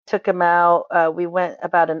took him out. We went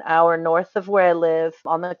about an hour north of where I live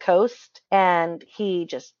on the coast, and he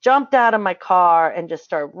just jumped out of my car and just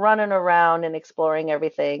started running around and exploring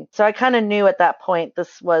everything. So I kind of knew at that point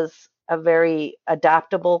this was a very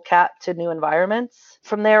adaptable cat to new environments.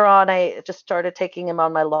 From there on, I just started taking him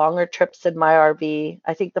on my longer trips in my RV.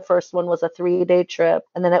 I think the first one was a 3-day trip,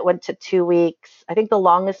 and then it went to 2 weeks. I think the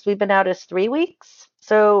longest we've been out is 3 weeks.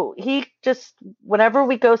 So he just, whenever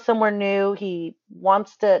we go somewhere new, he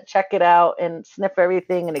wants to check it out and sniff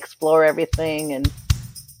everything and explore everything. And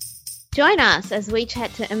join us as we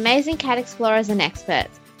chat to amazing cat explorers and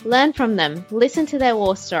experts, learn from them, listen to their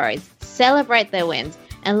war stories, celebrate their wins,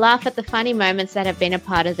 and laugh at the funny moments that have been a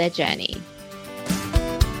part of their journey.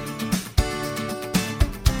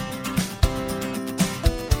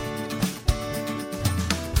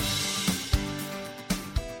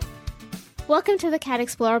 Welcome to the Cat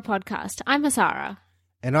Explorer podcast. I'm Asara.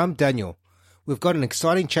 And I'm Daniel. We've got an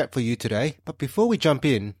exciting chat for you today, but before we jump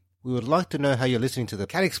in, we would like to know how you're listening to the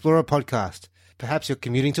Cat Explorer podcast. Perhaps you're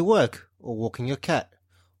commuting to work, or walking your cat,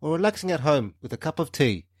 or relaxing at home with a cup of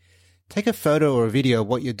tea. Take a photo or a video of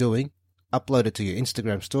what you're doing, upload it to your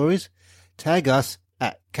Instagram stories, tag us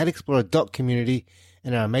at catexplorer.community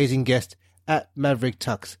and our amazing guest at Maverick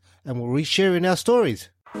Tux, and we'll reshare in our stories.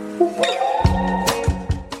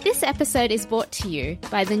 This episode is brought to you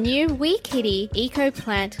by the new Wee Kitty Eco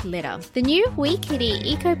Plant Litter. The new Wee Kitty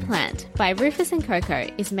Eco Plant by Rufus & Coco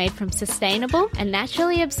is made from sustainable and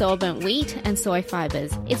naturally absorbent wheat and soy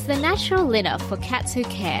fibers. It's the natural litter for cats who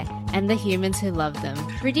care and the humans who love them.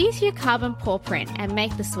 Reduce your carbon paw print and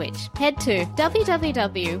make the switch. Head to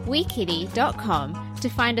www.weekitty.com to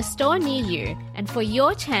find a store near you and for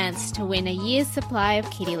your chance to win a year's supply of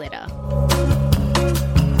kitty litter.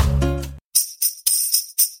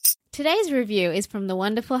 Today's review is from the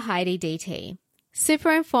wonderful Heidi DT. Super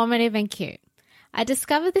informative and cute. I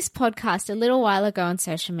discovered this podcast a little while ago on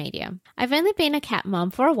social media. I've only been a cat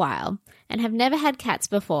mom for a while and have never had cats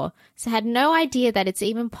before, so had no idea that it's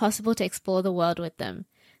even possible to explore the world with them.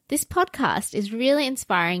 This podcast is really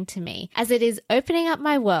inspiring to me as it is opening up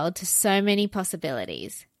my world to so many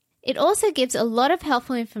possibilities. It also gives a lot of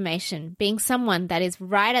helpful information, being someone that is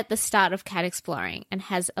right at the start of cat exploring and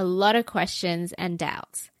has a lot of questions and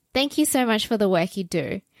doubts. Thank you so much for the work you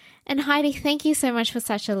do. And Heidi, thank you so much for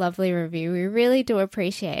such a lovely review. We really do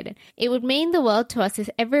appreciate it. It would mean the world to us if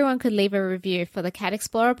everyone could leave a review for the Cat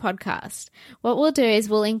Explorer podcast. What we'll do is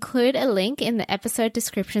we'll include a link in the episode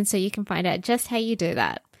description so you can find out just how you do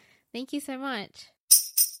that. Thank you so much.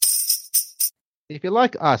 If you're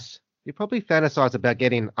like us, you probably fantasize about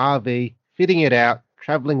getting an RV, fitting it out,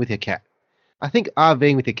 traveling with your cat. I think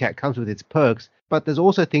RVing with your cat comes with its perks, but there's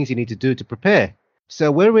also things you need to do to prepare. So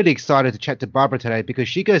we're really excited to chat to Barbara today because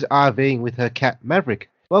she goes RVing with her cat Maverick.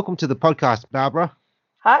 Welcome to the podcast, Barbara.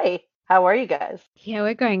 hi, how are you guys? Yeah,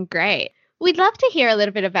 we're going great. We'd love to hear a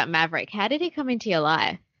little bit about Maverick. How did he come into your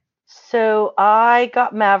life? So I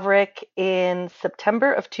got Maverick in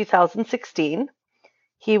September of 2016.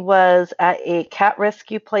 He was at a cat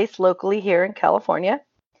rescue place locally here in California.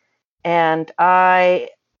 And I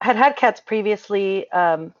had cats previously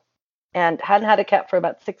and hadn't had a cat for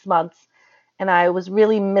about 6 months. And I was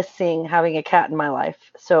really missing having a cat in my life.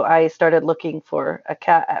 So I started looking for a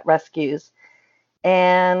cat at rescues.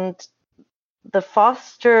 And the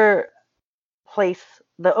foster place,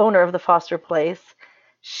 the owner of the foster place,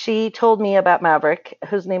 she told me about Maverick,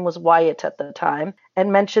 whose name was Wyatt at the time,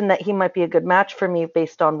 and mentioned that he might be a good match for me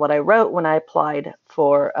based on what I wrote when I applied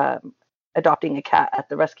for adopting a cat at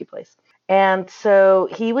the rescue place. And so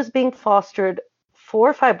he was being fostered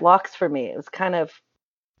 4 or 5 blocks from me. It was kind of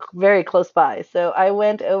very close by. So I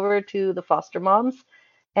went over to the foster moms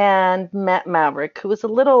and met Maverick, who was a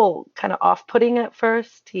little kind of off-putting at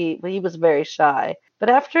first. He was very shy. But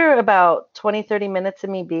after about 20, 30 minutes of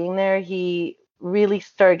me being there, he really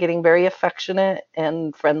started getting very affectionate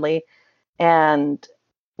and friendly and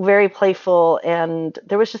very playful. And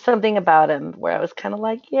there was just something about him where I was kind of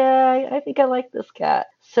like, yeah, I think I like this cat.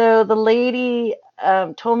 So the lady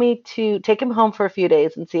told me to take him home for a few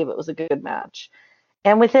days and see if it was a good match.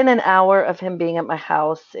 And within an hour of him being at my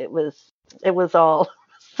house, it was all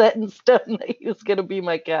set in stone that he was going to be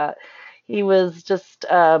my cat. He was just,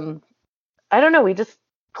 I don't know, we just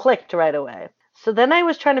clicked right away. So then I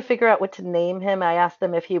was trying to figure out what to name him. I asked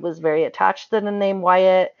them if he was very attached to the name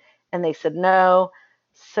Wyatt, and they said no.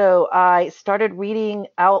 So I started reading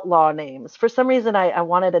outlaw names. For some reason, I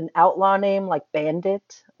wanted an outlaw name like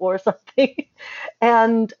Bandit or something.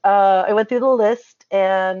 And I went through the list,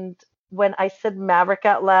 and when I said Maverick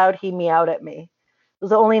out loud, he meowed at me. It was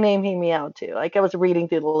the only name he meowed to. Like I was reading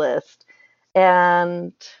through the list.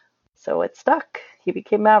 And so it stuck. he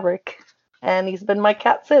became Maverick. And he's been my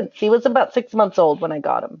cat since. He was about 6 months old when I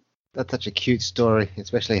got him. That's such a cute story,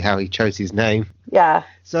 especially how he chose his name. Yeah.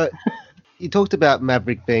 So you talked about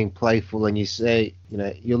Maverick being playful, and you say,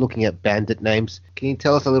 you're looking at bandit names. Can you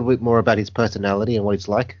tell us a little bit more about his personality and what he's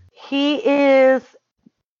like? He is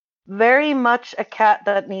very much a cat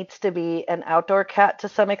that needs to be an outdoor cat to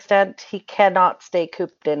some extent. He cannot stay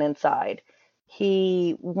cooped in inside.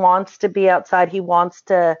 He wants to be outside. He wants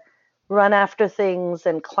to run after things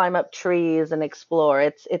and climb up trees and explore.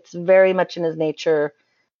 It's very much in his nature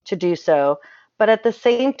to do so. But at the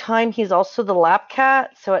same time, he's also the lap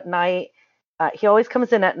cat. So at night, he always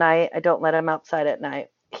comes in at night. I don't let him outside at night.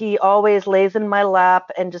 He always lays in my lap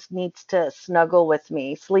and just needs to snuggle with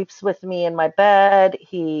me, sleeps with me in my bed.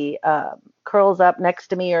 He curls up next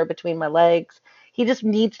to me or between my legs. He just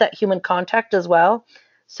needs that human contact as well.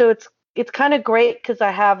 So it's kind of great because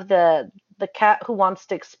I have the cat who wants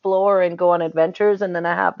to explore and go on adventures, and then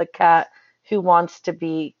I have the cat who wants to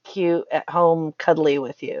be cute at home, cuddly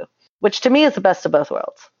with you, which to me is the best of both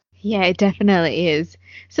worlds. Yeah, it definitely is.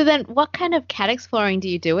 So then what kind of cat exploring do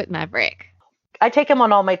you do with Maverick? I take him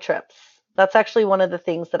on all my trips. That's actually one of the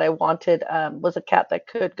things that I wanted, was a cat that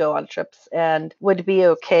could go on trips and would be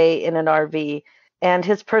okay in an RV. And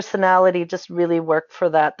his personality just really worked for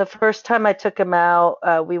that. The first time I took him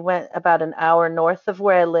out, we went about an hour north of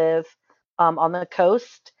where I live, on the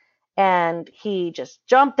coast. And he just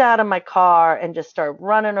jumped out of my car and just started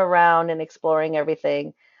running around and exploring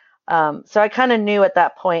everything. So I kind of knew at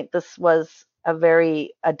that point this was a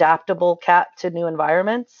very adaptable cat to new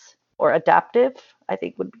environments. Or adaptive, I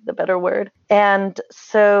think would be the better word. And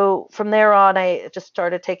so from there on, I just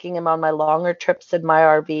started taking him on my longer trips in my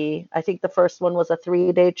RV. I think the first one was a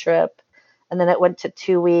 3-day trip, and then it went to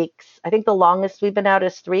 2 weeks. I think the longest we've been out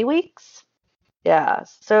is 3 weeks. Yeah.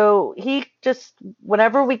 So he just,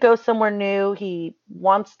 whenever we go somewhere new, he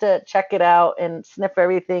wants to check it out and sniff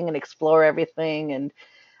everything and explore everything. And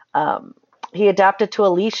he adapted to a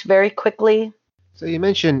leash very quickly. So you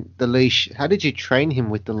mentioned the leash. How did you train him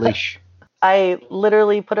with the leash? I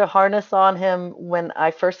literally put a harness on him when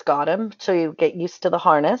I first got him, so you get used to the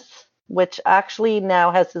harness, which actually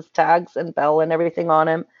now has his tags and bell and everything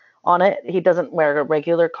on it. He doesn't wear a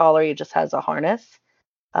regular collar, he just has a harness.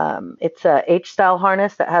 It's a H-style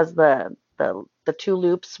harness that has the 2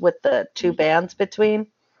 loops with the 2 bands between.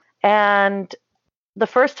 And the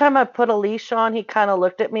first time I put a leash on, he kind of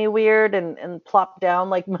looked at me weird and plopped down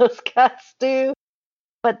like most cats do.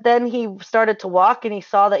 But then he started to walk, and he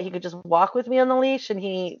saw that he could just walk with me on the leash, and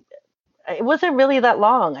it wasn't really that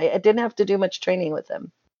long. I didn't have to do much training with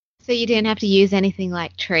him. So you didn't have to use anything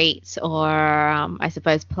like treats or, I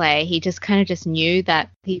suppose, play. He just kind of just knew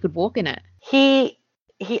that he could walk in it.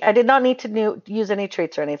 I did not need to use any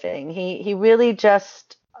treats or anything. He really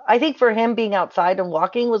just, I think for him being outside and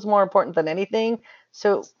walking was more important than anything.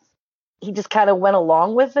 So he just kind of went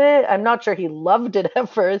along with it. I'm not sure he loved it at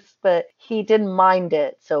first, but he didn't mind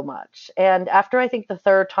it so much. And after I think the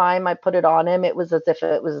 3rd time I put it on him, it was as if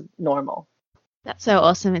it was normal. That's so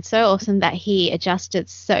awesome. It's so awesome that he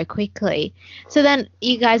adjusted so quickly. So then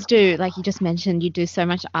you guys do, like you just mentioned, you do so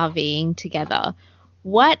much RVing together.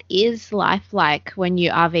 What is life like when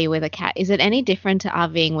you RV with a cat? Is it any different to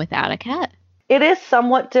RVing without a cat? It is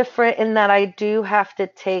somewhat different in that I do have to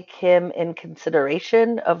take him in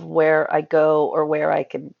consideration of where I go or where I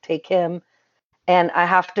can take him, and I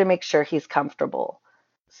have to make sure he's comfortable.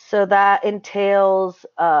 So that entails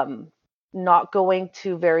not going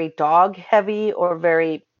to very dog heavy or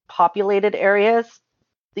very populated areas,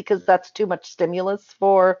 because that's too much stimulus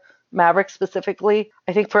for Maverick specifically.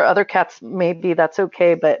 I think for other cats, maybe that's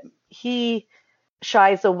okay, but he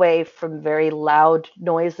shies away from very loud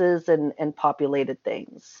noises and populated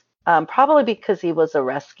things. Probably because he was a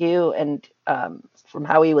rescue and from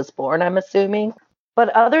how he was born, I'm assuming. But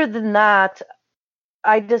other than that,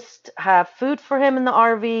 I just have food for him in the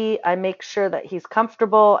RV. I make sure that he's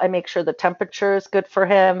comfortable. I make sure the temperature is good for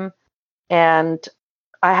him. And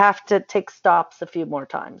I have to take stops a few more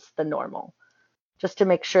times than normal, just to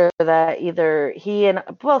make sure that either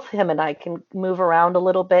both him and I can move around a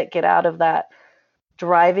little bit, get out of that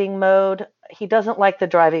driving mode. He doesn't like the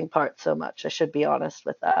driving part so much. I should be honest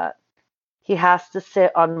with that. He has to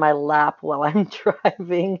sit on my lap while I'm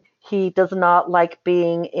driving. He does not like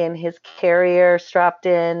being in his carrier strapped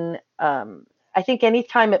in. I think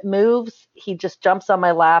anytime it moves, he just jumps on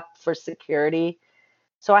my lap for security.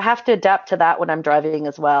 So I have to adapt to that when I'm driving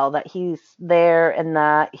as well, that he's there and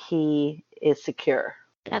that he is secure.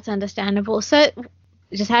 That's understandable. So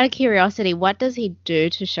just out of curiosity, what does he do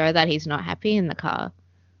to show that he's not happy in the car?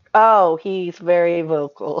 Oh, he's very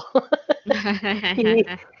vocal.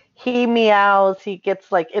 He meows. He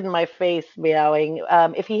gets like in my face meowing.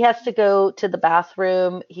 If he has to go to the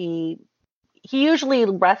bathroom, he usually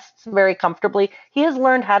rests very comfortably. He has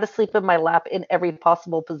learned how to sleep in my lap in every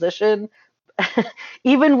possible position,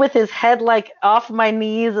 even with his head like off my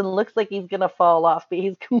knees and looks like he's gonna fall off, but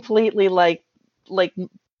he's completely like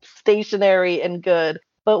stationary and good.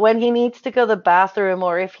 But when he needs to go to the bathroom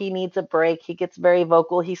or if he needs a break, he gets very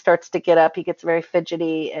vocal. He starts to get up, he gets very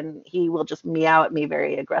fidgety, and he will just meow at me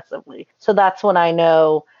very aggressively. So that's when I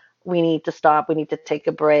know we need to stop. We need to take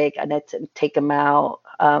a break. I need to take him out.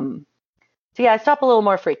 So yeah, I stop a little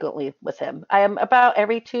more frequently with him. I am about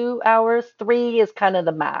every 2 hours. 3 is kind of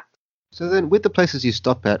the max. So then, with the places you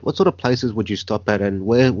stop at, what sort of places would you stop at, and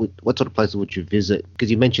what sort of places would you visit?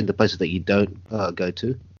 Because you mentioned the places that you don't go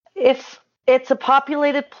to. If it's a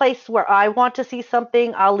populated place where I want to see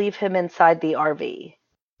something, I'll leave him inside the RV.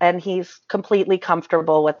 And he's completely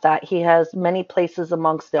comfortable with that. He has many places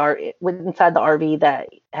amongst inside the RV that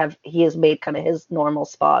he has made kind of his normal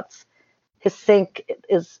spots. His sink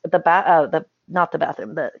is not the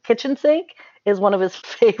bathroom, the kitchen sink is one of his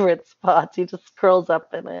favorite spots. He just curls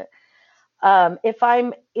up in it. If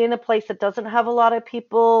I'm in a place that doesn't have a lot of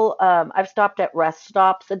people, I've stopped at rest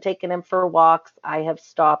stops and taken him for walks. I have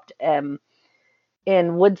stopped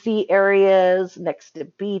in woodsy areas, next to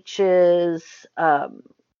beaches,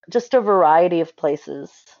 just a variety of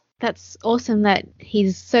places. That's awesome that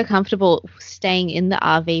he's so comfortable staying in the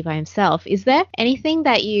RV by himself. Is there anything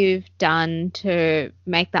that you've done to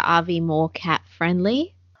make the RV more cat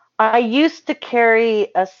friendly? I used to carry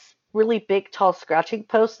a really big, tall scratching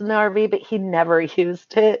post in the RV, but he never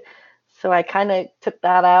used it. So I kind of took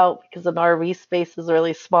that out because an RV space is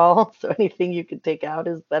really small. So anything you can take out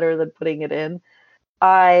is better than putting it in.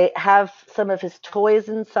 I have some of his toys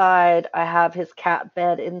inside. I have his cat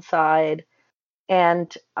bed inside.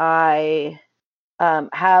 And I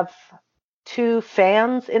have 2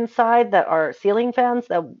 fans inside that are ceiling fans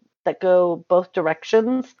that go both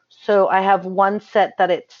directions. So I have one set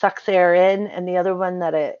that it sucks air in and the other one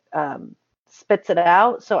that it spits it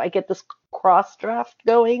out. So I get this cross draft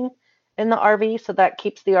going in the RV. So that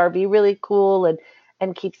keeps the RV really cool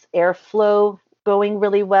and keeps airflow going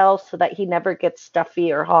really well so that he never gets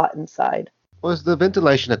stuffy or hot inside. Was the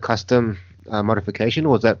ventilation a custom modification, or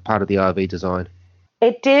was that part of the RV design?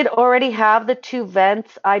 It did already have the 2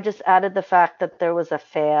 vents. I just added the fact that there was a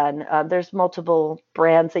fan. There's multiple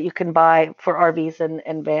brands that you can buy for RVs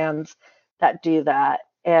and vans that do that.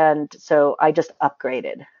 And so I just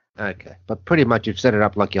upgraded. Okay, but pretty much you've set it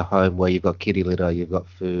up like your home where you've got kitty litter, you've got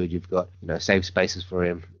food, you've got safe spaces for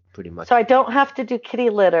him, pretty much. So I don't have to do kitty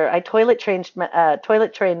litter. I toilet trained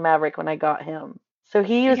Maverick when I got him. So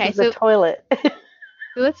he uses the toilet.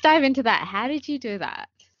 So let's dive into that. How did you do that?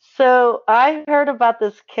 So I heard about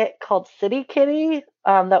this kit called City Kitty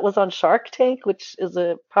that was on Shark Tank, which is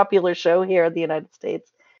a popular show here in the United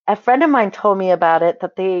States. A friend of mine told me about it,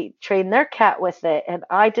 that they trained their cat with it, and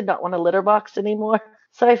I did not want a litter box anymore.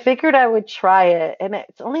 So I figured I would try it, and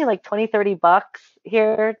it's only like $20-30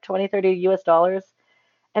 here, $20-30 US dollars.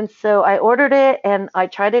 And so I ordered it, and I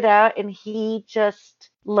tried it out, and he just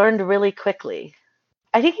learned really quickly.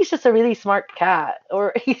 I think he's just a really smart cat,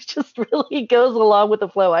 or he just really goes along with the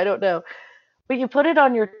flow. I don't know. But you put it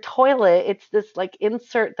on your toilet. It's this like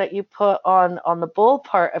insert that you put on the bowl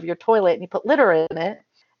part of your toilet, and you put litter in it,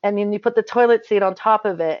 and then you put the toilet seat on top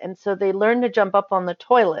of it. And so they learn to jump up on the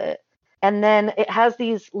toilet. And then it has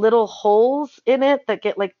these little holes in it that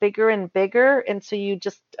get like bigger and bigger. And so you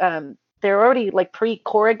just they're already like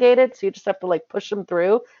pre-corrugated, so you just have to like push them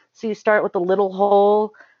through. So you start with a little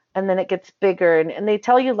hole, and then it gets bigger. And they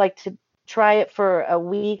tell you like to try it for a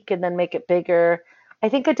week and then make it bigger. I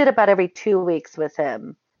think I did about every 2 weeks with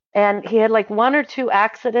him. And he had like 1 or 2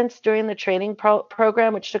 accidents during the training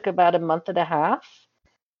program, which took about a month and a half.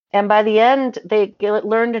 And by the end, they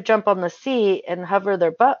learn to jump on the seat and hover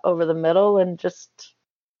their butt over the middle and just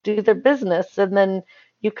do their business. And then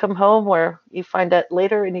you come home where you find out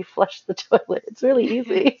later and you flush the toilet. It's really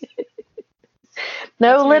easy.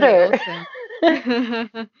 No litter. Really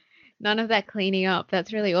awesome. None of that cleaning up.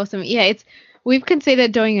 That's really awesome. Yeah, we've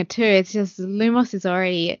considered doing it too. It's just Lumos is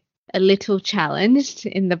already a little challenged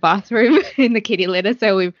in the bathroom in the kitty litter,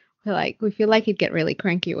 so we feel like he'd get really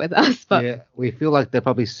cranky with us. But yeah, we feel like they're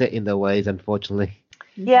probably set in their ways, unfortunately.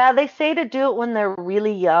 Yeah, they say to do it when they're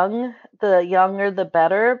really young. The younger, the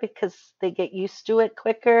better, because they get used to it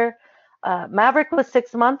quicker. Maverick was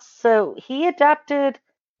 6 months, so he adapted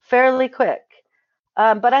fairly quick.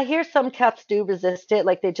 But I hear some cats do resist it,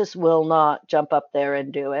 like they just will not jump up there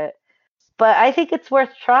and do it. But I think it's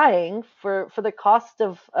worth trying for the cost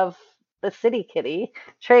of the City Kitty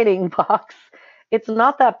training box. it's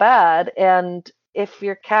not that bad. And if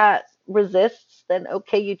your cat resists, then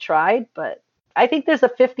okay, you tried. But I think there's a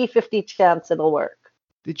 50-50 chance it'll work.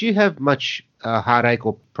 Did you have much heartache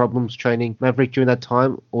or problems training Maverick during that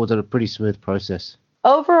time, or was it a pretty smooth process?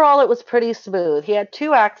 Overall, it was pretty smooth. He had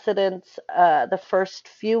 2 accidents the first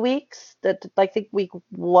few weeks, that I think week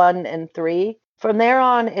 1 and 3. From there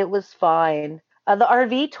on, it was fine. The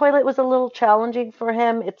RV toilet was a little challenging for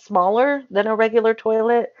him. It's smaller than a regular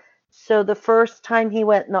toilet. So the first time he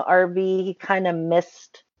went in the RV, he kind of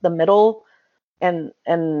missed the middle and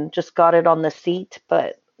just got it on the seat,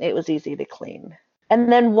 but it was easy to clean.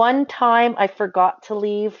 And then one time I forgot to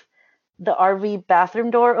leave the RV bathroom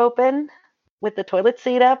door open with the toilet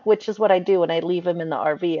seat up, which is what I do when I leave him in the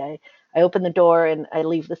RV. I open the door and I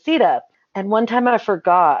leave the seat up. And one time I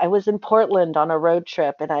forgot. I was in Portland on a road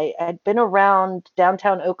trip, and I'd been around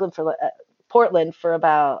downtown Oakland for Portland for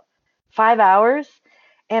about 5 hours.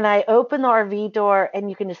 And I open the RV door, and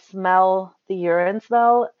you can just smell the urine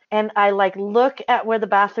smell. And I like look at where the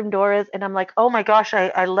bathroom door is, and I'm like, oh my gosh,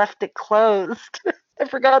 I left it closed. I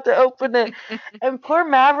forgot to open it. And poor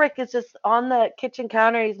Maverick is just on the kitchen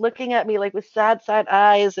counter. He's looking at me like with sad, sad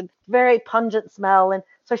eyes and very pungent smell. And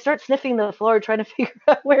so I start sniffing the floor, trying to figure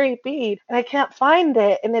out where he peed. And I can't find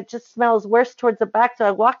it. And it just smells worse towards the back. So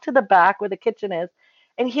I walk to the back where the kitchen is,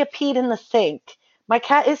 and he had peed in the sink. My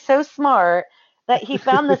cat is so smart that he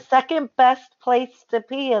found the second best place to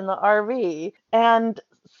pee in the RV. And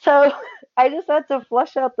so I just had to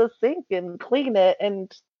flush out the sink and clean it,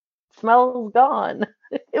 and smell's gone.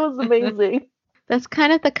 It was amazing. That's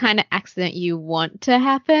kind of accident you want to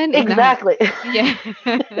happen. Exactly. Yeah.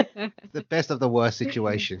 The best of the worst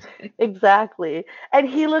situations. Exactly. And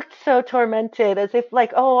he looked so tormented, as if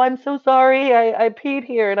like, oh, I'm so sorry, I peed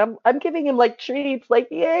here. And I'm giving him like treats, like,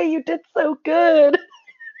 yay, you did so good.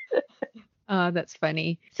 Oh, that's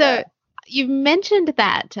funny. So you mentioned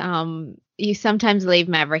that you sometimes leave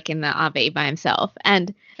Maverick in the RV by himself.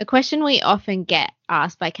 And a question we often get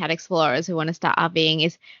asked by cat explorers who want to start RVing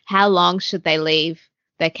is, how long should they leave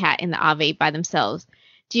their cat in the RV by themselves?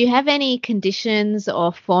 Do you have any conditions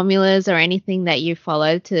or formulas or anything that you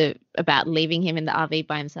follow about leaving him in the RV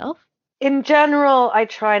by himself? In general, I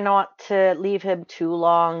try not to leave him too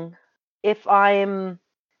long. If I'm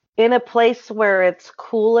in a place where it's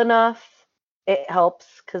cool enough, it helps,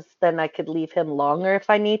 because then I could leave him longer if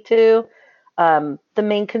I need to. The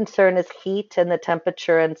main concern is heat and the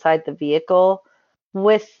temperature inside the vehicle.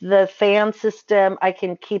 With the fan system, I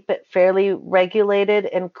can keep it fairly regulated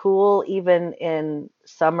and cool even in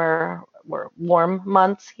summer or warm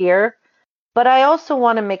months here. But I also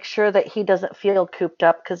want to make sure that he doesn't feel cooped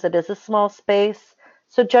up, because it is a small space.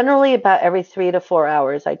 So generally about every 3 to 4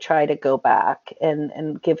 hours, I try to go back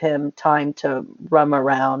and give him time to roam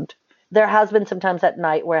around. There has been sometimes at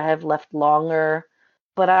night where I have left longer,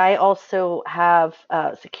 but I also have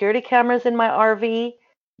security cameras in my RV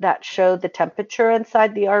that show the temperature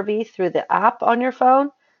inside the RV through the app on your phone.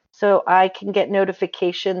 So I can get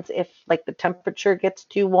notifications if like the temperature gets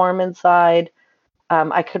too warm inside.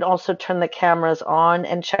 I could also turn the cameras on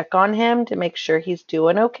and check on him to make sure he's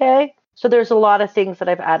doing okay. So there's a lot of things that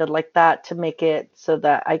I've added like that to make it so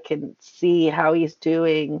that I can see how he's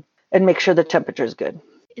doing and make sure the temperature is good.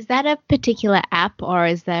 Is that a particular app, or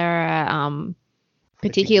is there a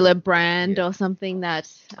particular brand or something that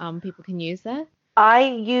people can use there? I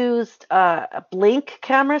used a Blink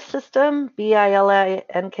camera system,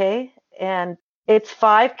 BILINK, and it's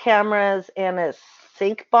 5 cameras and a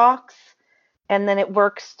sync box, and then it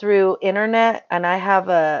works through internet. And I have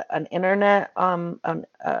an internet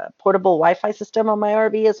a portable Wi-Fi system on my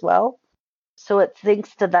RV as well. So it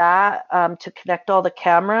syncs to that to connect all the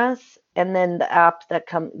cameras, and then the app that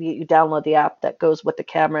you download the app that goes with the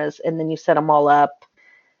cameras, and then you set them all up,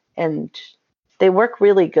 and they work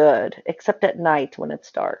really good, except at night when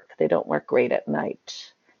it's dark. They don't work great at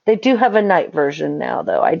night. They do have a night version now,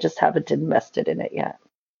 though. I just haven't invested in it yet.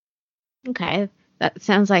 Okay, that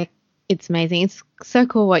sounds like it's amazing. It's so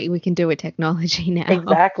cool what we can do with technology now.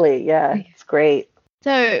 Exactly, yeah, it's great.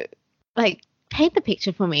 So, paint the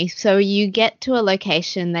picture for me. So you get to a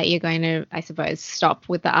location that you're going to, I suppose, stop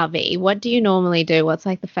with the RV. What do you normally do? What's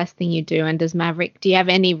like the first thing you do? And do you have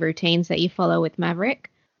any routines that you follow with Maverick?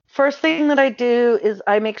 First thing that I do is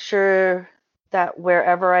I make sure that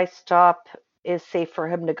wherever I stop is safe for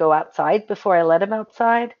him to go outside before I let him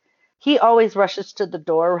outside. He always rushes to the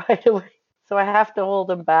door right away, so I have to hold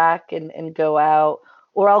him back and go out.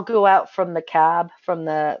 Or I'll go out from the cab, from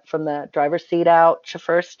the driver's seat out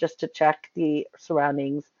first, just to check the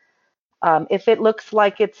surroundings. If it looks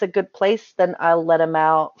like it's a good place, then I'll let him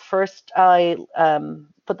out. First, I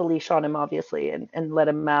put the leash on him, obviously, and let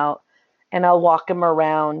him out. and I'll walk him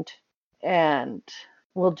around, and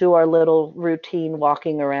we'll do our little routine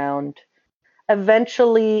walking around.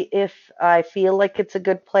 Eventually, if I feel like it's a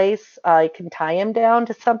good place, I can tie him down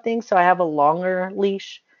to something. So I have a longer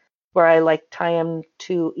leash where I like tie him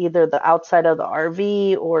to either the outside of the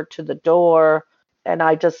RV or to the door, and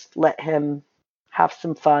I just let him have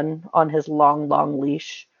some fun on his long, long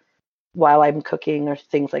leash while I'm cooking or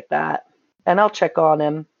things like that. And I'll check on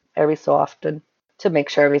him every so often to make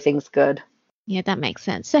sure everything's good. Yeah, that makes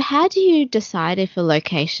sense. So how do you decide if a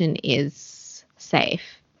location is safe?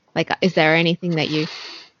 Like, is there anything that you,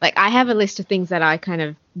 like, I have a list of things that I kind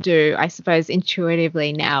of do, I suppose,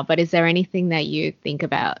 intuitively now, but is there anything that you think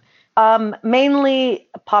about? Mainly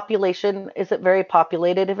population. Is it very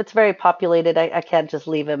populated? If it's very populated, I can't just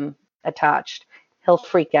leave him attached. He'll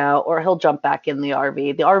freak out or he'll jump back in the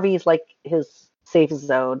RV. The RV is like his safe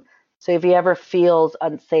zone. So if he ever feels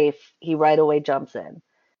unsafe, he right away jumps in.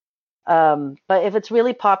 But if it's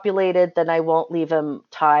really populated, then I won't leave him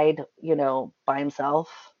tied, by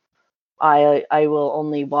himself. I will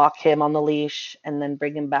only walk him on the leash and then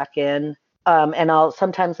bring him back in. And I'll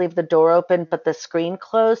sometimes leave the door open, but the screen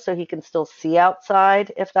closed so he can still see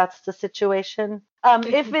outside if that's the situation.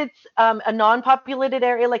 If it's a non-populated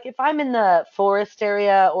area, like if I'm in the forest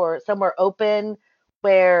area or somewhere open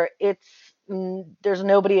where there's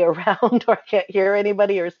nobody around or I can't hear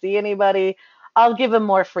anybody or see anybody, I'll give him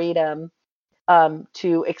more freedom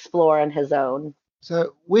to explore on his own.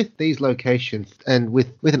 So with these locations and with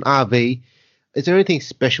an RV, is there anything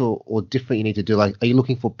special or different you need to do? Like, are you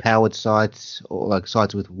looking for powered sites or like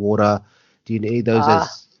sites with water? Do you need those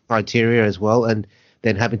as criteria as well? And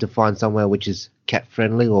then having to find somewhere which is cat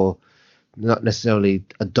friendly or not necessarily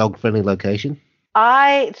a dog friendly location?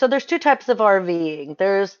 So there's two types of RVing.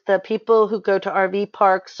 There's the people who go to RV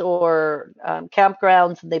parks or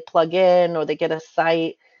campgrounds and they plug in or they get a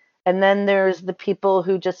site. And then there's the people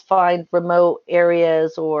who just find remote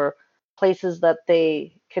areas or places that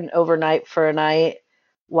they can overnight for a night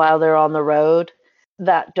while they're on the road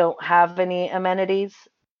that don't have any amenities.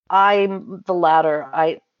 I'm the latter.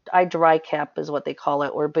 I dry camp is what they call it,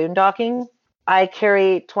 or boondocking. I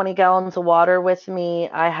carry 20 gallons of water with me.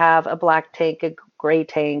 I have a black tank, a gray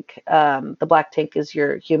tank. The black tank is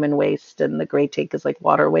your human waste, and the gray tank is like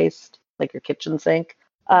water waste, like your kitchen sink.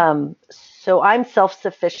 So I'm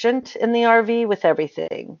self-sufficient in the RV with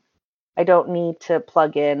everything. I don't need to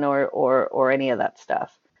plug in or any of that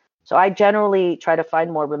stuff. So I generally try to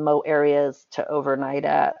find more remote areas to overnight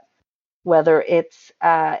at, whether it's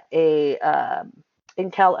at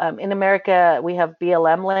in America, we have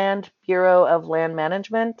BLM land, Bureau of Land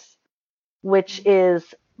Management, which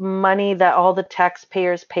is money that all the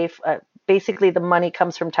taxpayers pay. Basically, the money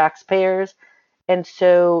comes from taxpayers. And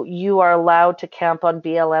so you are allowed to camp on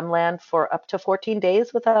BLM land for up to 14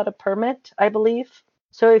 days without a permit, I believe.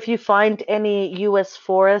 So if you find any U.S.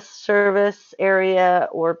 Forest Service area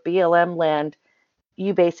or BLM land,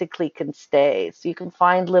 you basically can stay. So you can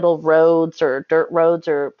find little roads or dirt roads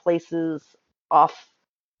or places off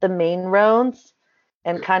the main roads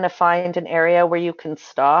and kind of find an area where you can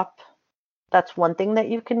stop. That's one thing that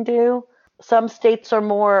you can do. Some states are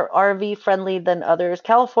more RV friendly than others.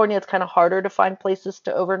 California, it's kind of harder to find places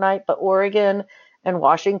to overnight, but Oregon and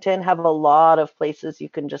Washington have a lot of places you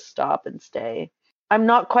can just stop and stay. I'm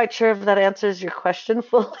not quite sure if that answers your question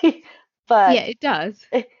fully, but yeah, it does.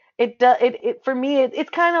 It for me, it's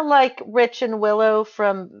kind of like Rich and Willow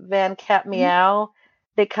from Van Cat Meow.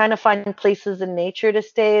 They kind of find places in nature to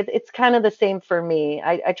stay. It's kind of the same for me.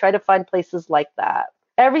 I try to find places like that.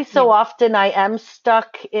 Every so often I am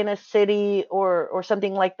stuck in a city or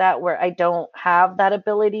something like that where I don't have that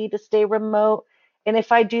ability to stay remote. And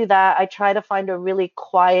if I do that, I try to find a really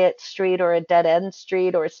quiet street or a dead end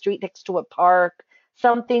street or a street next to a park,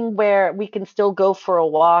 something where we can still go for a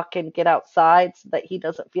walk and get outside so that he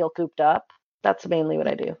doesn't feel cooped up. That's mainly what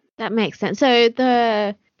I do. That makes sense. So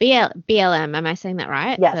the BLM, am I saying that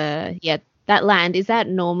right? Yes. That land, is that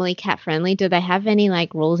normally cat friendly? Do they have any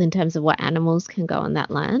like rules in terms of what animals can go on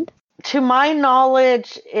that land? To my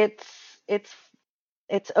knowledge, it's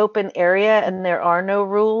open area and there are no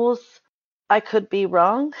rules. I could be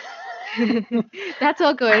wrong. That's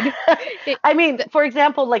all good. I mean, for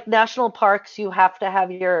example, like national parks, you have to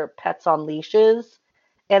have your pets on leashes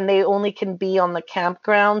and they only can be on the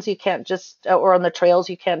campgrounds. You can't just, or on the trails,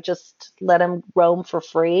 you can't just let them roam for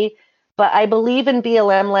free. But I believe in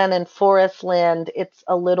BLM land and forest land, it's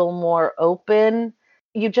a little more open.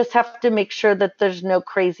 You just have to make sure that there's no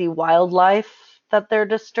crazy wildlife that they're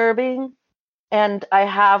disturbing. And I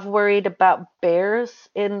have worried about bears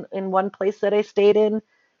in one place that I stayed in.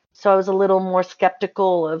 So I was a little more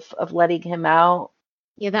skeptical of letting him out.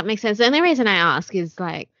 Yeah, that makes sense. The only reason I ask is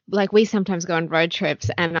like we sometimes go on road trips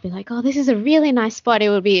and I'll be like, oh, this is a really nice spot. It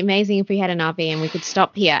would be amazing if we had an RV and we could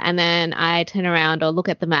stop here. And then I turn around or look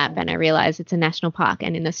at the map and I realize it's a national park.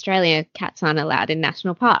 And in Australia, cats aren't allowed in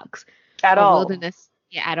national parks At or all. wilderness,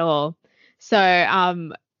 yeah, at all.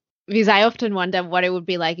 So, because I often wonder what it would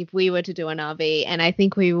be like if we were to do an RV, and I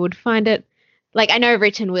think we would find it like I know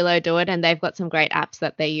Rich and Willow do it, and they've got some great apps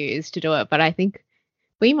that they use to do it, but I think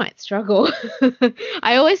we might struggle.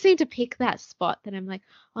 I always seem to pick that spot that I'm like,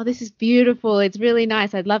 oh, this is beautiful. It's really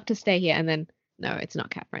nice. I'd love to stay here. And then, no, it's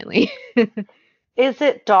not cat friendly. Is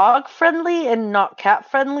it dog friendly and not cat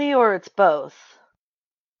friendly, or it's both?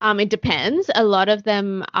 It depends. A lot of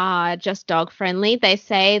them are just dog friendly. They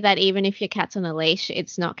say that even if your cat's on a leash,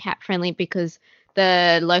 it's not cat friendly because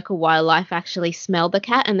the local wildlife actually smell the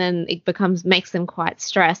cat and then it makes them quite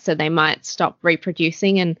stressed. So they might stop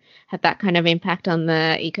reproducing and have that kind of impact on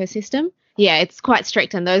the ecosystem. Yeah, it's quite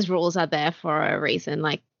strict and those rules are there for a reason.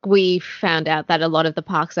 Like we found out that a lot of the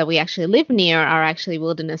parks that we actually live near are actually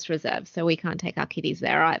wilderness reserves. So we can't take our kitties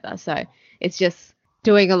there either. So it's just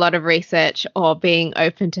doing a lot of research or being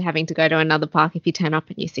open to having to go to another park if you turn up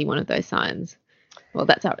and you see one of those signs. Well,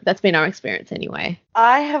 that's been our experience anyway.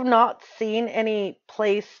 I have not seen any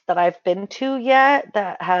place that I've been to yet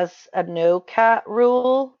that has a no cat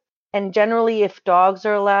rule. And generally, if dogs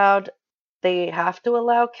are allowed, they have to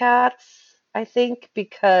allow cats, I think,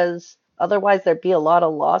 because otherwise there'd be a lot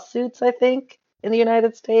of lawsuits, I think, in the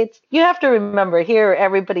United States. You have to remember here,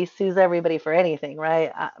 everybody sues everybody for anything,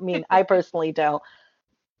 right? I mean, I personally don't.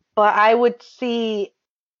 But I would see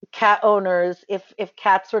cat owners, if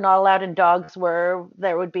cats were not allowed and dogs were,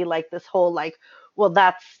 there would be like this whole like, well,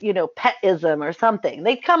 that's, petism or something.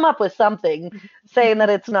 They'd come up with something saying that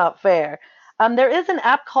it's not fair. There is an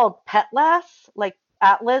app called Petlas, like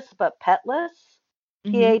Atlas but Petless,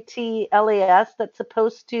 Mm-hmm. Patlas, that's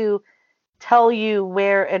supposed to tell you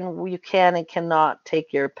where and you can and cannot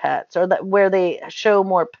take your pets, or that where they show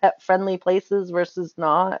more pet friendly places versus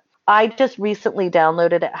not. I just recently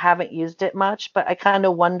downloaded it, haven't used it much, but I kind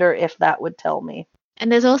of wonder if that would tell me.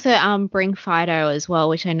 And there's also Bring Fido as well,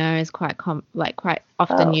 which I know is quite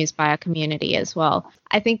often Oh, used by our community as well.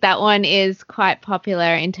 I think that one is quite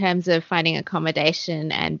popular in terms of finding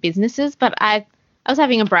accommodation and businesses. But I was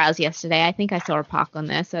having a browse yesterday. I think I saw a park on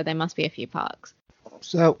there, so there must be a few parks.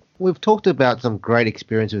 So we've talked about some great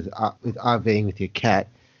experiences with RVing with your cat.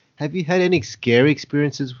 Have you had any scary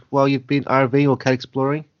experiences while you've been RVing or cat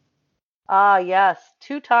exploring? yes,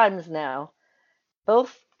 two times now.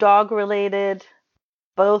 Both dog related,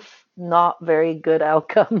 both not very good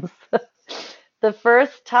outcomes. The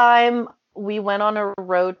first time we went on a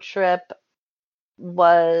road trip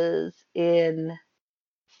was in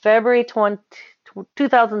February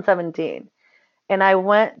 2017. And I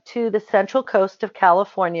went to the central coast of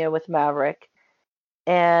California with Maverick.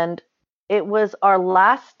 And it was our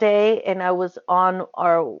last day, and I was on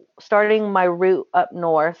our starting my route up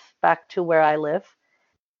north back to where I live.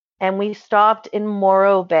 And we stopped in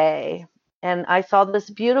Morro Bay. And I saw this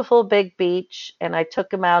beautiful big beach, and I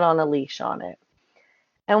took him out on a leash on it.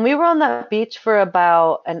 And we were on that beach for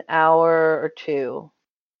about an hour or two.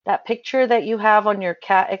 That picture that you have on your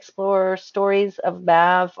Cat Explorer stories of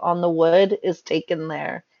Mav on the wood is taken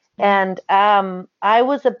there. And I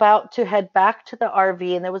was about to head back to the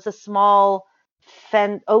RV, and there was a small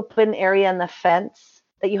open area in the fence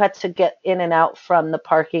that you had to get in and out from the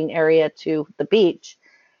parking area to the beach.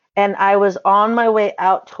 And I was on my way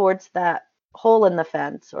out towards that hole in the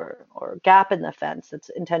fence, or gap in the fence that's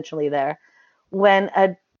intentionally there, when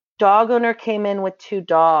a dog owner came in with two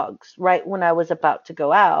dogs right when I was about to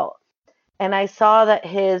go out. And I saw that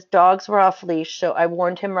his dogs were off leash, so I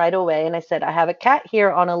warned him right away and I said, I have a cat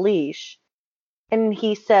here on a leash. And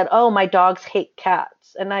he said, oh, my dogs hate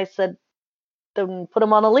cats. And I said, then put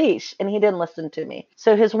him on a leash. And he didn't listen to me.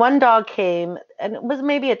 So his one dog came, and it was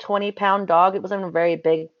maybe a 20-pound dog. It wasn't a very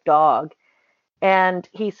big dog. And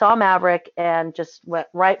he saw Maverick and just went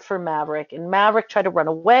right for Maverick. And Maverick tried to run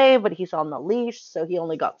away, but he's on the leash, so he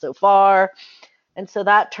only got so far. And so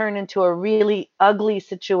that turned into a really ugly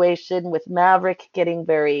situation with Maverick getting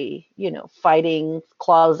very, fighting,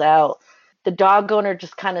 claws out. The dog owner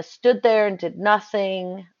just kind of stood there and did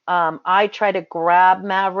nothing. I tried to grab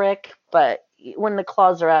Maverick, but when the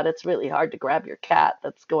claws are out, it's really hard to grab your cat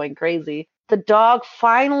that's going crazy. The dog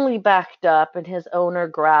finally backed up and his owner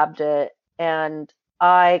grabbed it. And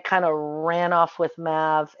I kind of ran off with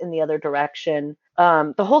Mav in the other direction.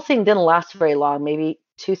 The whole thing didn't last very long, maybe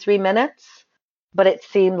 2-3 minutes, but it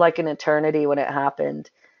seemed like an eternity when it happened.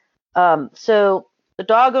 So the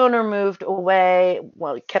dog owner moved away.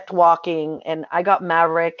 Well, he kept walking, and I got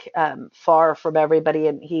Maverick far from everybody,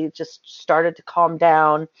 and he just started to calm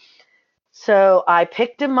down. So I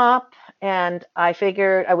picked him up, and I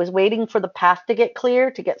figured I was waiting for the path to get clear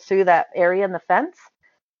to get through that area in the fence.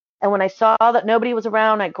 And when I saw that nobody was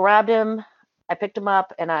around, I grabbed him, I picked him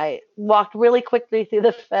up, and I walked really quickly through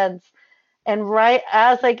the fence. And right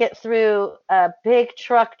as I get through, a big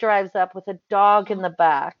truck drives up with a dog in the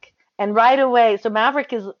back. And right away, so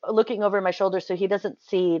Maverick is looking over my shoulder, so he doesn't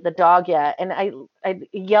see the dog yet. And I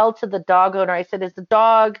yelled to the dog owner. I said, "Is the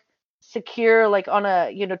dog secure, like on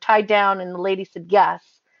a, tied down?" And the lady said, "Yes."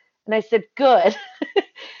 And I said, "Good."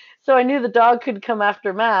 So I knew the dog could come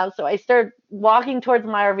after Mav. So I started walking towards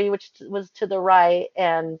my RV, which was to the right.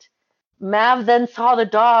 And Mav then saw the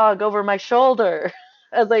dog over my shoulder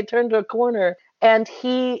as I turned a corner. And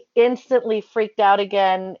he instantly freaked out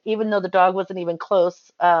again, even though the dog wasn't even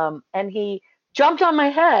close. And he jumped on my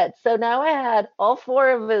head. So now I had all four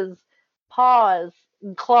of his paws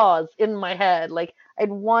and claws in my head. Like I had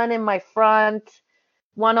one in my front,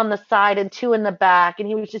 one on the side, and two in the back. And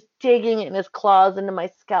he was just digging in his claws into my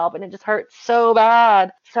scalp. And it just hurt so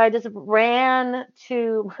bad. So I just ran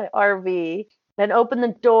to my RV and opened the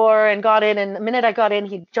door and got in. And the minute I got in,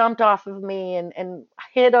 he jumped off of me and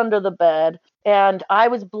hid under the bed. And I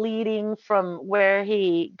was bleeding from where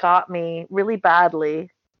he got me really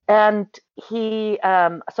badly. And so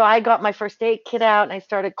I got my first aid kit out and I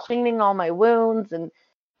started cleaning all my wounds. And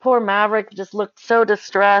poor Maverick just looked so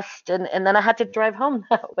distressed. And then I had to drive home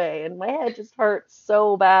that way. And my head just hurt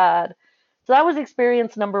so bad. So that was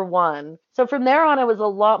experience number one. So from there on, I was a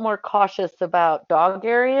lot more cautious about dog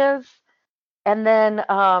areas. And then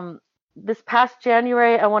this past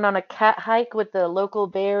January, I went on a cat hike with the local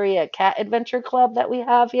Bay Area Cat Adventure Club that we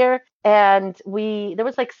have here. And there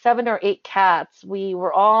was like 7 or 8 cats. We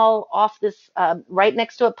were all off this right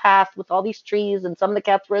next to a path with all these trees, and some of the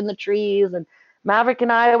cats were in the trees. And Maverick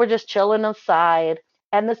and I were just chilling outside.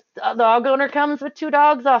 And this dog owner comes with 2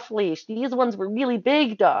 dogs off leash. These ones were really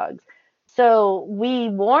big dogs. So we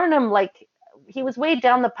warn him, like, he was way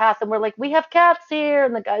down the path, and we're like, "We have cats here."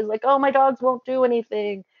 And the guy's like, "Oh, my dogs won't do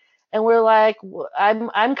anything." And we're like,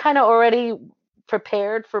 I'm kind of already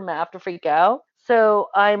prepared for Mav to freak out. So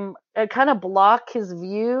I kind of block his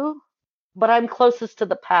view, but I'm closest to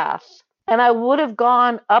the path. And I would have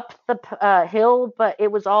gone up the hill, but it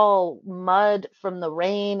was all mud from the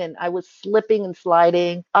rain, and I was slipping and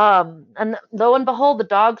sliding. And lo and behold, the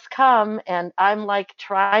dogs come, and I'm like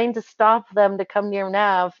trying to stop them to come near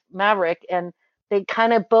Maverick, and they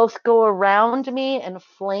kind of both go around me and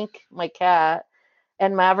flank my cat.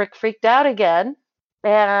 And Maverick freaked out again,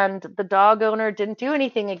 and the dog owner didn't do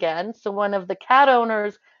anything again. So one of the cat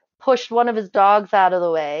owners pushed one of his dogs out of the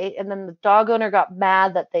way, and then the dog owner got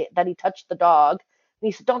mad that he touched the dog. And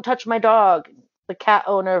he said, "Don't touch my dog." The cat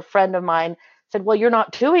owner, a friend of mine, said, "Well, you're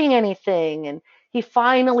not doing anything." And he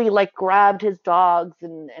finally like grabbed his dogs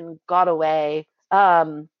and got away.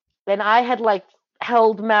 And I had like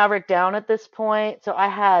held Maverick down at this point, so I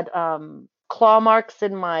had claw marks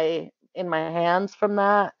in my hands from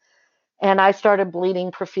that. And I started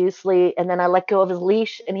bleeding profusely. And then I let go of his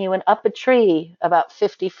leash, and he went up a tree about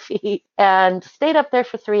 50 feet and stayed up there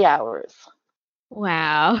for 3 hours.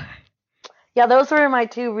 Wow. Yeah, those were my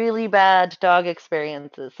 2 really bad dog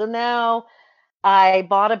experiences. So now I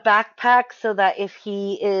bought a backpack so that if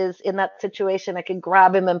he is in that situation, I can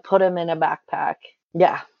grab him and put him in a backpack.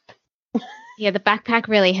 Yeah. Yeah, the backpack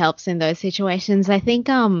really helps in those situations. I think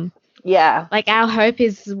Yeah. like our hope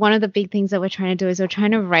is one of the big things that we're trying to do is we're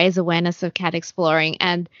trying to raise awareness of cat exploring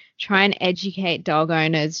and try and educate dog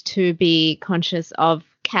owners to be conscious of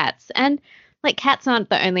cats. And like cats aren't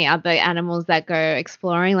the only other animals that go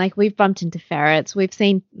exploring. Like we've bumped into ferrets. We've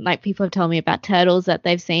seen, like, people have told me about turtles that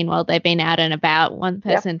they've seen while they've been out and about. One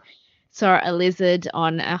person saw a lizard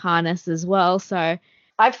on a harness as well. So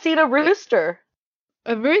I've seen a rooster.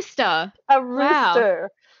 A rooster. Wow.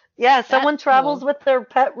 Yeah, someone travels with their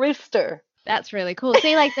pet rooster. That's really cool.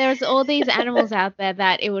 See, like there's all these animals out there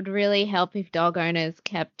that it would really help if dog owners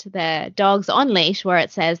kept their dogs on leash where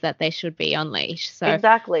it says that they should be on leash. So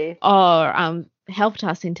exactly. Or helped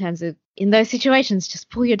us in terms of in those situations, just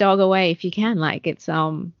pull your dog away if you can. Like it's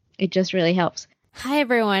it just really helps. Hi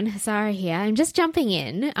everyone, Zara here. I'm just jumping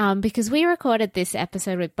in because we recorded this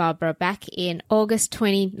episode with Barbara back in August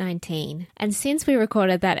 2019. And since we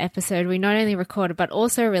recorded that episode, we not only recorded but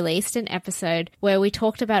also released an episode where we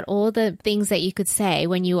talked about all the things that you could say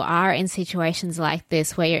when you are in situations like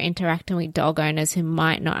this where you're interacting with dog owners who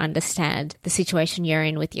might not understand the situation you're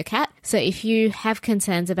in with your cat. So if you have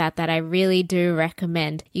concerns about that, I really do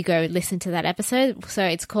recommend you go listen to that episode. So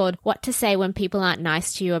it's called What to Say When People Aren't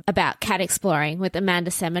Nice to You About Cat Exploring with Amanda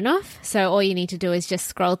Semenoff. So all you need to do is just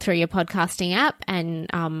scroll through your podcasting app and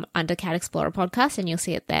under Cat Explorer podcast and you'll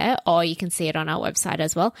see it there, or you can see it on our website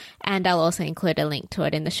as well. And I'll also include a link to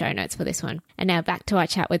it in the show notes for this one. And now back to our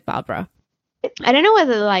chat with Barbara. I don't know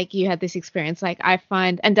whether you had this experience, I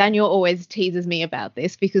find, and Daniel always teases me about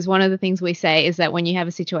this because one of the things we say is that when you have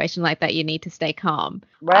a situation like that, you need to stay calm.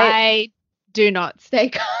 Right. I do not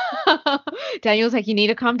stay calm. Daniel's like, you need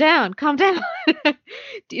to calm down.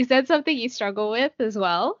 Is that something you struggle with as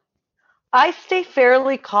well? I stay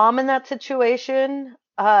fairly calm in that situation.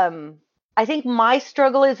 I think my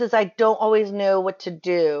struggle is I don't always know what to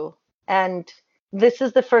do. And this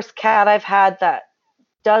is the first cat I've had that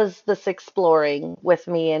does this exploring with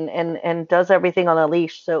me and does everything on a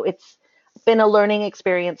leash. So it's been a learning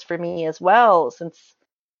experience for me as well since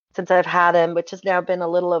I've had him, which has now been a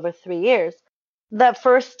little over 3 years. That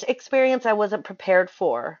first experience I wasn't prepared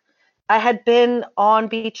for. I had been on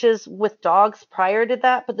beaches with dogs prior to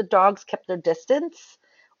that, but the dogs kept their distance.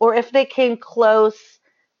 Or if they came close,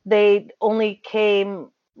 they only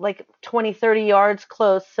came 20, 30 yards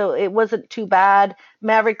close. So it wasn't too bad.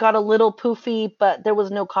 Maverick got a little poofy, but there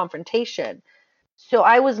was no confrontation. So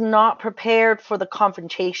I was not prepared for the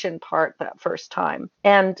confrontation part that first time.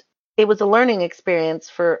 And it was a learning experience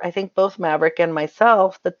for, I think, both Maverick and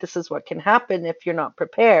myself that this is what can happen if you're not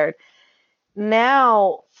prepared.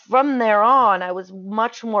 Now, from there on, I was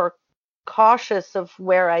much more cautious of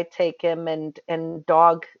where I take him and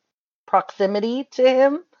dog proximity to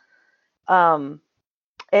him. And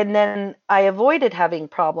then I avoided having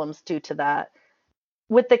problems due to that.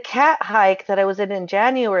 With the cat hike that I was in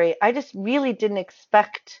January, I just really didn't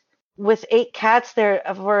expect with 8 cats there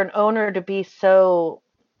for an owner to be so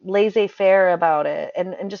laissez-faire about it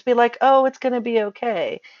and just be like, oh, it's going to be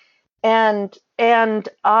okay. And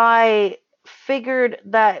I figured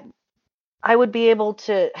that I would be able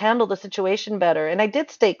to handle the situation better. And I did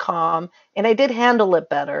stay calm and I did handle it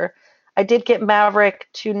better. I did get Maverick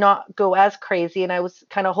to not go as crazy and I was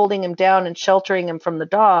kind of holding him down and sheltering him from the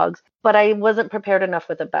dogs, but I wasn't prepared enough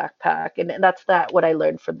with a backpack. And that's what I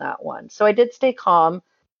learned from that one. So I did stay calm.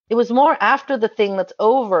 It was more after the thing that's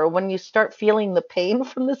over when you start feeling the pain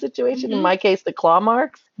from the situation, Mm-hmm. in my case, the claw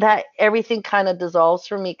marks, that everything kind of dissolves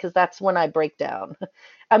for me because that's when I break down.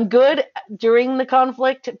 I'm good during the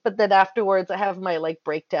conflict, but then afterwards I have my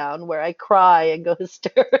breakdown where I cry and go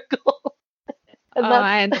hysterical. And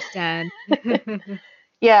I understand.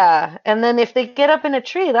 Yeah. And then if they get up in a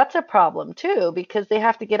tree, that's a problem too, because they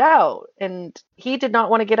have to get out. And he did not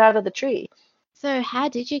want to get out of the tree. So how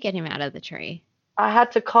did you get him out of the tree? I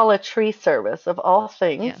had to call a tree service of all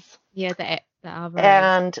things. Yeah, the arborist.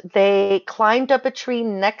 And they climbed up a tree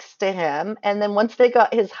next to him. And then once they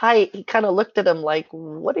got his height, he kind of looked at him like,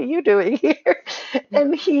 what are you doing here?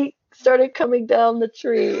 And he started coming down the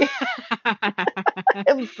tree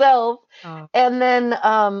himself. Oh. And then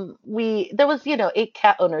there was 8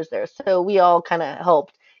 cat owners there, so we all kind of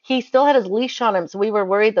helped. He still had his leash on him, so we were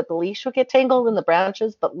worried that the leash would get tangled in the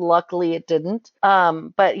branches, but luckily it didn't.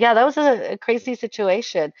 But yeah, that was a crazy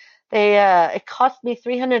situation. It cost me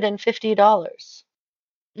 $350.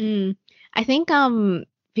 I think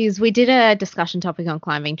because we did a discussion topic on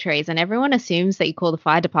climbing trees and everyone assumes that you call the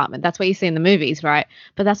fire department. That's what you see in the movies, right?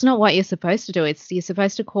 But that's not what you're supposed to do. You're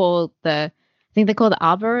supposed to call I think they call the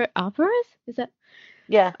arborist? Is that?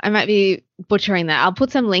 Yeah. I might be butchering that. I'll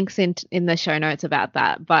put some links in the show notes about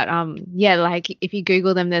that. But if you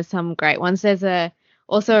Google them, there's some great ones. There's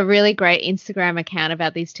also a really great Instagram account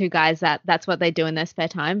about these 2 guys that's what they do in their spare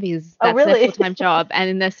time because that's their full-time job. And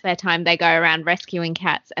in their spare time, they go around rescuing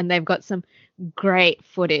cats and they've got some great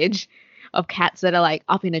footage of cats that are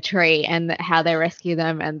up in a tree and how they rescue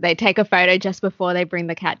them. And they take a photo just before they bring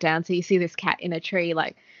the cat down. So you see this cat in a tree,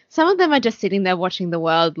 some of them are just sitting there watching the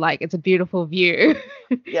world. It's a beautiful view.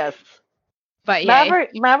 Yes. But yeah.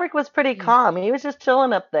 Maverick was pretty calm. He was just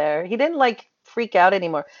chilling up there. He didn't freak out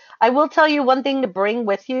anymore. I will tell you one thing to bring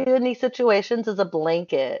with you in these situations is a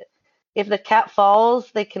blanket. If the cat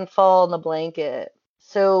falls, they can fall in the blanket.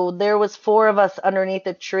 So there was 4 of us underneath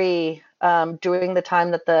a tree during the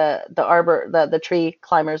time that the tree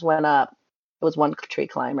climbers went up. It was one tree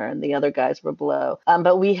climber and the other guys were below.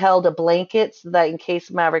 But we held a blanket so that in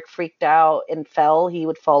case Maverick freaked out and fell, he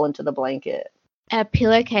would fall into the blanket. A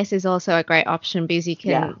pillowcase is also a great option because you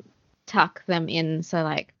can tuck them in. So,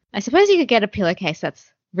 like, I suppose you could get a pillowcase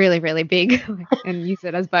that's really, really big and use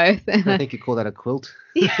it as both. I think you call that a quilt.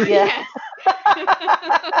 Yeah.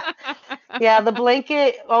 Yeah, the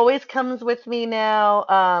blanket always comes with me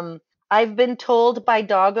now. I've been told by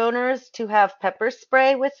dog owners to have pepper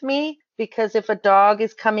spray with me because if a dog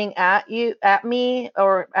is coming at me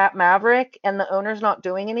or at Maverick and the owner's not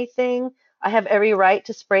doing anything, I have every right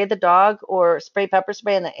to spray the dog or spray pepper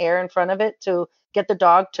spray in the air in front of it to get the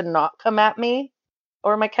dog to not come at me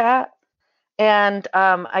or my cat. And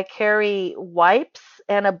I carry wipes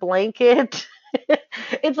and a blanket.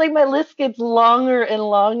 It's like my list gets longer and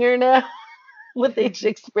longer now with each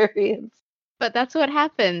experience. But that's what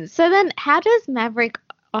happens. So then how does Maverick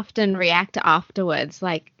often react afterwards?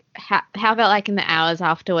 Like how about like in the hours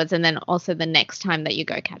afterwards and then also the next time that you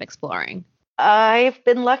go cat exploring? I've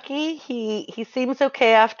been lucky. He seems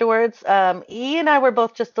okay afterwards. He and I were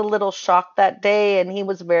both just a little shocked that day, and he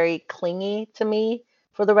was very clingy to me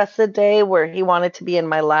for the rest of the day, where he wanted to be in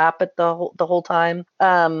my lap at the whole time.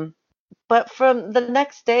 But from the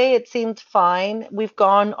next day, it seemed fine. We've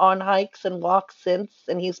gone on hikes and walks since,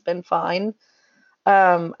 and he's been fine.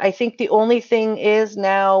 I think the only thing is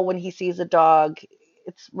now when he sees a dog,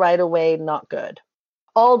 it's right away not good.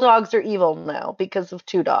 All dogs are evil now because of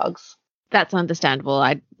two dogs. That's understandable.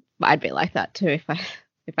 I'd be like that too if I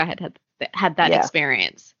had that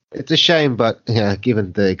experience. It's a shame, but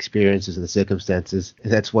given the experiences and the circumstances,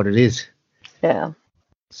 that's what it is. Yeah.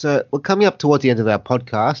 So we're coming up towards the end of our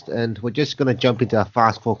podcast, and we're just going to jump into our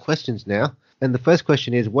fast four questions now. And the first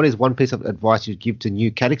question is, what is one piece of advice you'd give to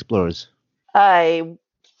new cat explorers? I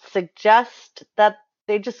suggest that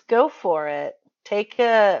they just go for it. Take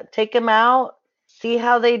them out, see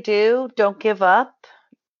how they do. Don't give up.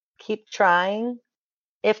 Keep trying.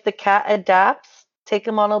 If the cat adapts, take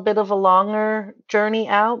them on a bit of a longer journey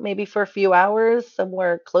out, maybe for a few hours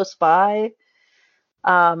somewhere close by.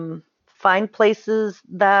 Find places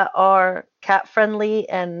that are cat friendly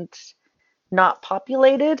and not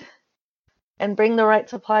populated, and bring the right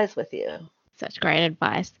supplies with you. Such great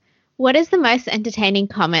advice. What is the most entertaining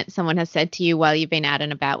comment someone has said to you while you've been out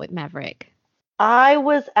and about with Maverick? I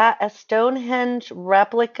was at a Stonehenge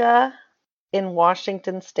replica in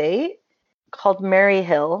Washington State called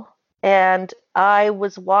Maryhill, and I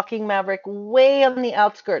was walking Maverick way on the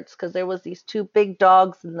outskirts because there was these two big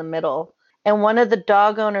dogs in the middle. And one of the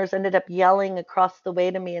dog owners ended up yelling across the way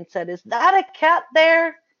to me and said, "Is that a cat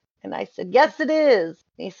there?" And I said, "Yes, it is."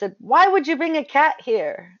 And he said, "Why would you bring a cat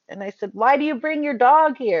here?" And I said, "Why do you bring your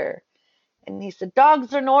dog here?" And he said,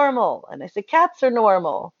 "Dogs are normal." And I said, "Cats are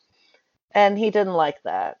normal." And he didn't like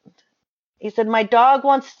that. He said, "My dog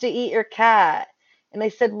wants to eat your cat." And I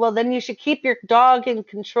said, "Well, then you should keep your dog in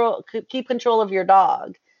control, keep control of your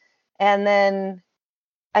dog." And then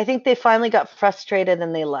I think they finally got frustrated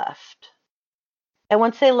and they left. And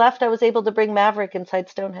once they left, I was able to bring Maverick inside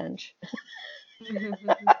Stonehenge.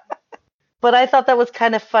 But I thought that was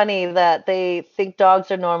kind of funny that they think dogs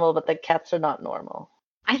are normal, but that cats are not normal.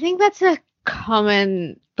 I think that's a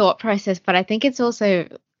common thought process, but I think it's also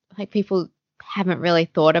like people haven't really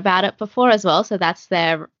thought about it before as well. So that's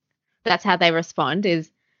how they respond is,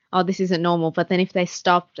 "Oh, this isn't normal." But then if they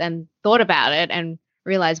stopped and thought about it and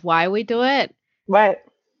realized why we do it, Right.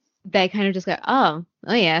 they kind of just go, oh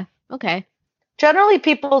yeah, okay. Generally,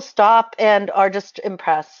 people stop and are just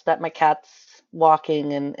impressed that my cat's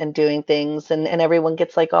walking and doing things, and everyone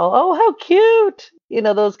gets like, oh, how cute.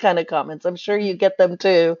 Those kind of comments. I'm sure you get them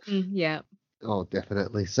too. Yeah. Oh,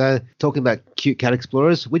 definitely. So talking about cute cat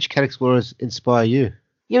explorers, which cat explorers inspire you?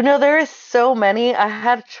 There is so many. I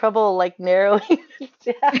had trouble narrowing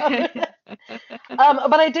it down.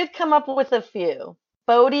 But I did come up with a few.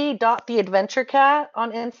 Bodie.theadventurecat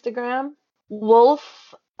on Instagram.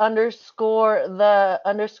 Wolf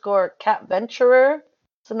 _the_catventurer.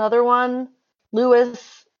 It's another one.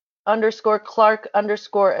 Lewis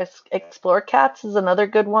 _Clark_explore cats is another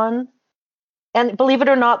good one. And believe it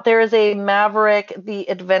or not, there is a Maverick the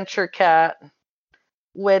Adventure Cat,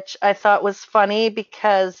 which I thought was funny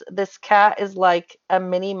because this cat is like a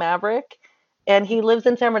mini Maverick, and he lives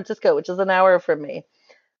in San Francisco, which is an hour from me.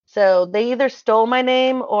 So they either stole my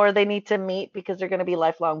name or they need to meet because they're going to be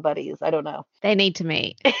lifelong buddies. I don't know. They need to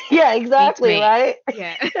meet. Yeah, exactly, right?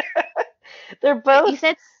 Yeah. They're both. You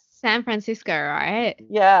said San Francisco, right?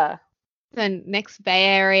 Yeah. So next Bay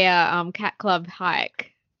Area Cat Club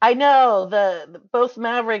hike. I know. The both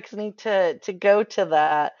Mavericks need to go to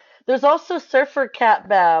that. There's also Surfer Cat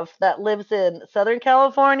Mav that lives in Southern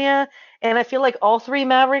California, and I feel like all three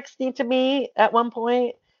Mavericks need to meet at one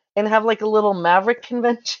point and have like a little Maverick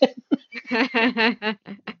convention.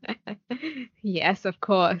 Yes, of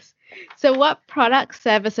course. So what product,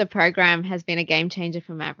 service, or program has been a game changer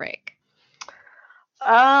for Maverick?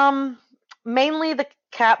 Mainly the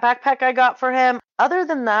cat backpack I got for him. Other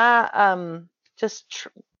than that, just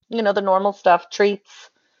the normal stuff, treats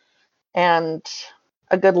and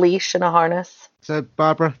a good leash and a harness. So,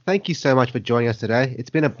 Barbara, thank you so much for joining us today. It's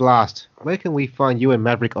been a blast. Where can we find you and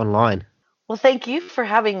Maverick online? Well, thank you for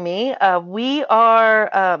having me. We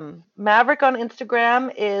are Maverick on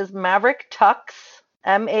Instagram is Maverick Tux,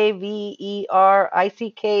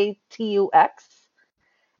 MaverickTux,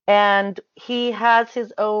 and he has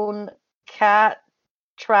his own cat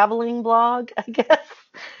traveling blog, I guess,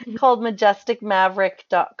 called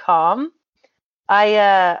majesticmaverick.com.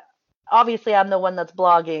 Obviously I'm the one that's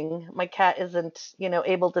blogging. My cat isn't,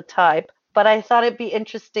 able to type, but I thought it'd be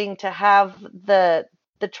interesting to have the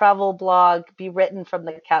travel blog be written from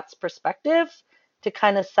the cat's perspective to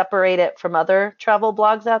kind of separate it from other travel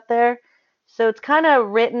blogs out there. So it's kind of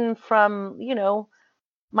written from,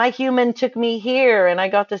 my human took me here and I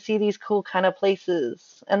got to see these cool kind of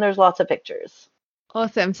places, and there's lots of pictures.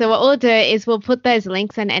 Awesome. So what we'll do is we'll put those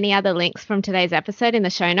links and any other links from today's episode in the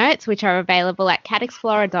show notes, which are available at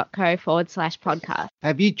catexplorer.co/podcast.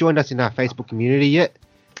 Have you joined us in our Facebook community yet?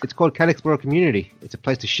 It's called Cat Explorer Community. It's a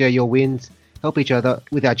place to share your wins, help each other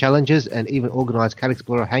with our challenges, and even organize Cat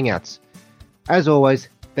Explorer hangouts. As always,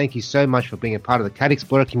 thank you so much for being a part of the Cat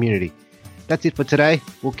Explorer community. That's it for today.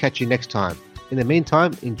 We'll catch you next time. In the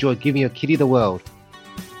meantime, enjoy giving your kitty the world.